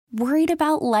Worried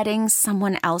about letting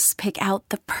someone else pick out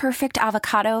the perfect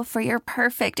avocado for your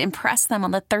perfect impress them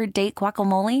on the third date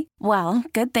guacamole? Well,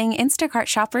 good thing Instacart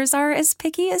shoppers are as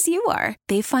picky as you are.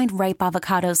 They find ripe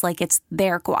avocados like it's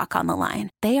their guac on the line.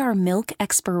 They are milk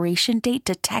expiration date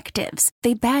detectives.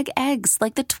 They bag eggs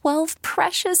like the 12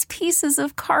 precious pieces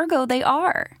of cargo they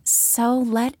are. So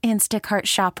let Instacart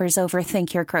shoppers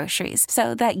overthink your groceries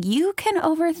so that you can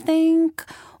overthink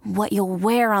what you'll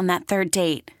wear on that third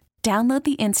date. Download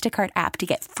the Instacart app to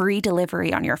get free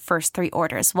delivery on your first 3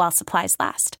 orders while supplies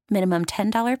last. Minimum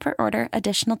 $10 per order.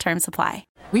 Additional terms apply.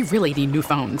 We really need new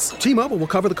phones. T-Mobile will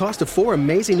cover the cost of 4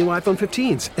 amazing new iPhone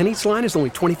 15s, and each line is only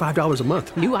 $25 a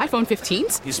month. New iPhone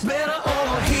 15s? It's better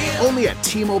over here. Only at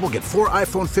T-Mobile, get 4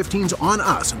 iPhone 15s on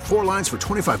us and 4 lines for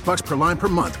 $25 per line per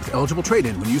month with eligible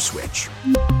trade-in when you switch.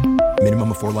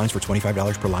 Minimum of 4 lines for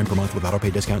 $25 per line per month with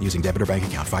autopay discount using debit or bank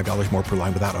account. $5 more per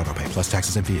line without autopay, plus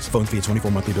taxes and fees. Phone fee at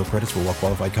 24 monthly bill credits for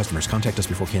well-qualified customers. Contact us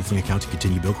before canceling account to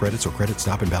continue bill credits or credit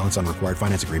stop and balance on required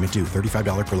finance agreement due.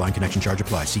 $35 per line connection charge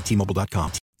applies. See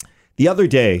T-Mobile.com. The other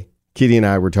day, Kitty and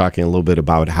I were talking a little bit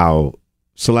about how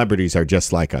celebrities are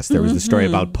just like us. There was the story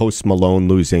about Post Malone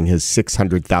losing his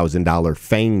 $600,000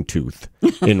 fang tooth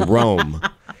in Rome.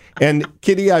 And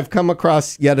Kitty, I've come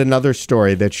across yet another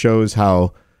story that shows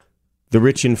how the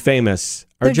rich and famous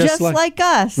are They're just like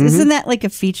us. Mm-hmm. Isn't that like a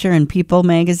feature in People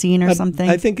magazine or something?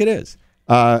 I think it is.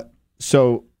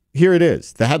 So here it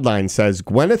is. The headline says,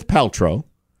 Gwyneth Paltrow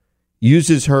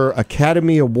uses her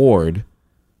Academy Award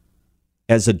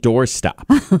as a doorstop.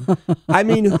 I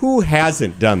mean, who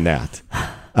hasn't done that?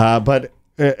 But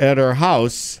at her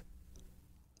house,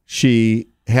 she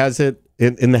has it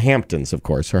in the Hamptons, of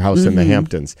course, her house in the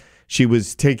Hamptons. She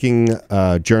was taking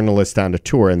a journalist on a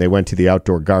tour, and they went to the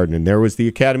outdoor garden, and there was the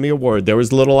Academy Award. There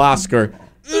was little Oscar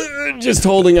just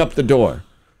holding up the door,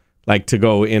 like to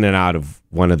go in and out of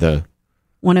one of the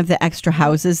extra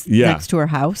houses next to her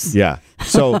house. Yeah.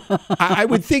 So I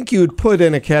would think you'd put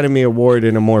an Academy Award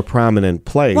in a more prominent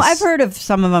place. Well, I've heard of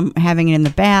some of them having it in the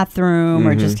bathroom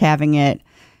or just having it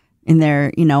in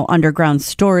their, underground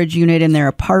storage unit in their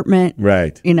apartment.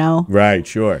 Right. Right,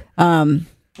 sure.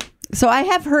 So I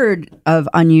have heard of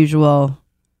unusual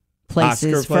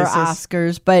places for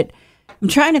Oscars, but I'm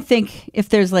trying to think if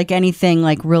there's like anything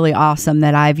like really awesome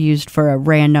that I've used for a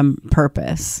random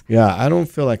purpose. Yeah, I don't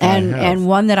feel like I have. And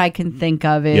one that I can think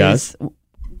of is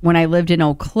when I lived in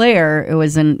Eau Claire, it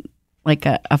was in like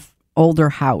a older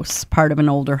house, part of an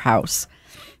older house.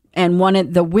 And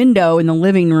the window in the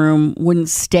living room wouldn't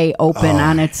stay open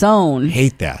on its own.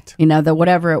 Hate that. The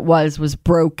whatever it was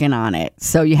broken on it.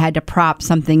 So you had to prop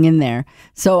something in there.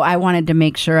 So I wanted to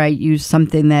make sure I used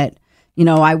something that,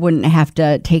 I wouldn't have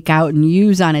to take out and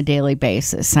use on a daily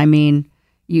basis. I mean,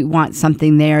 you want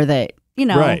something there that,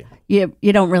 right.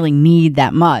 you don't really need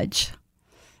that much.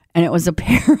 And it was a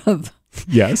pair of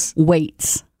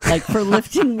weights. Like for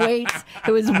lifting weights,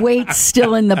 it was weights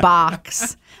still in the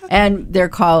box. And they were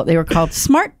called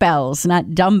smart bells,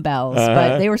 not dumbbells,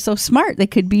 but they were so smart they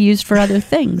could be used for other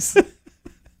things.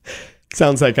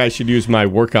 Sounds like I should use my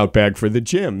workout bag for the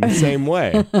gym the same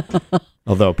way.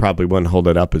 Although probably wouldn't hold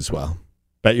it up as well.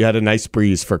 Bet you had a nice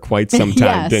breeze for quite some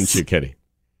time, didn't you, Kitty?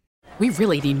 We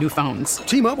really need new phones.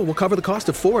 T-Mobile will cover the cost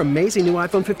of 4 amazing new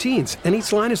iPhone 15s, and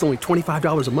each line is only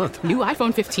 $25 a month. New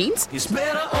iPhone 15s? It's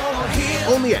better over here.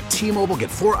 Only at T-Mobile, get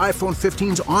 4 iPhone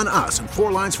 15s on us and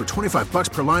 4 lines for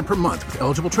 $25 per line per month with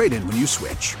eligible trade-in when you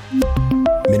switch.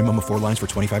 Minimum of 4 lines for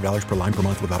 $25 per line per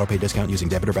month with autopay discount using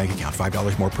debit or bank account.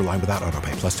 $5 more per line without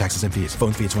autopay, plus taxes and fees.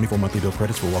 Phone fee at 24 monthly bill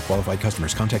credits for well-qualified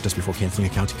customers. Contact us before canceling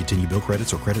account to continue bill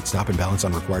credits or credit stop and balance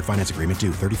on required finance agreement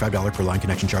due. $35 per line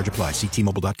connection charge applies. See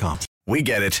T-Mobile.com. We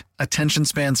get it. Attention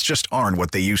spans just aren't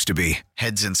what they used to be.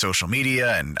 Heads in social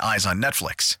media and eyes on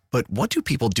Netflix. But what do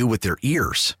people do with their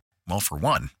ears? Well, for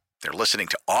one, they're listening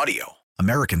to audio.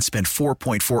 Americans spend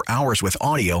 4.4 hours with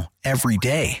audio every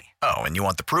day. Oh, and you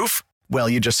want the proof? Well,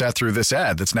 you just sat through this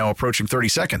ad that's now approaching 30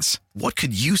 seconds. What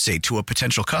could you say to a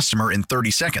potential customer in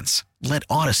 30 seconds? Let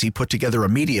Odyssey put together a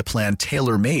media plan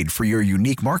tailor-made for your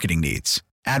unique marketing needs.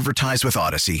 Advertise with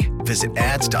Odyssey. Visit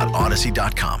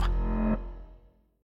ads.odyssey.com.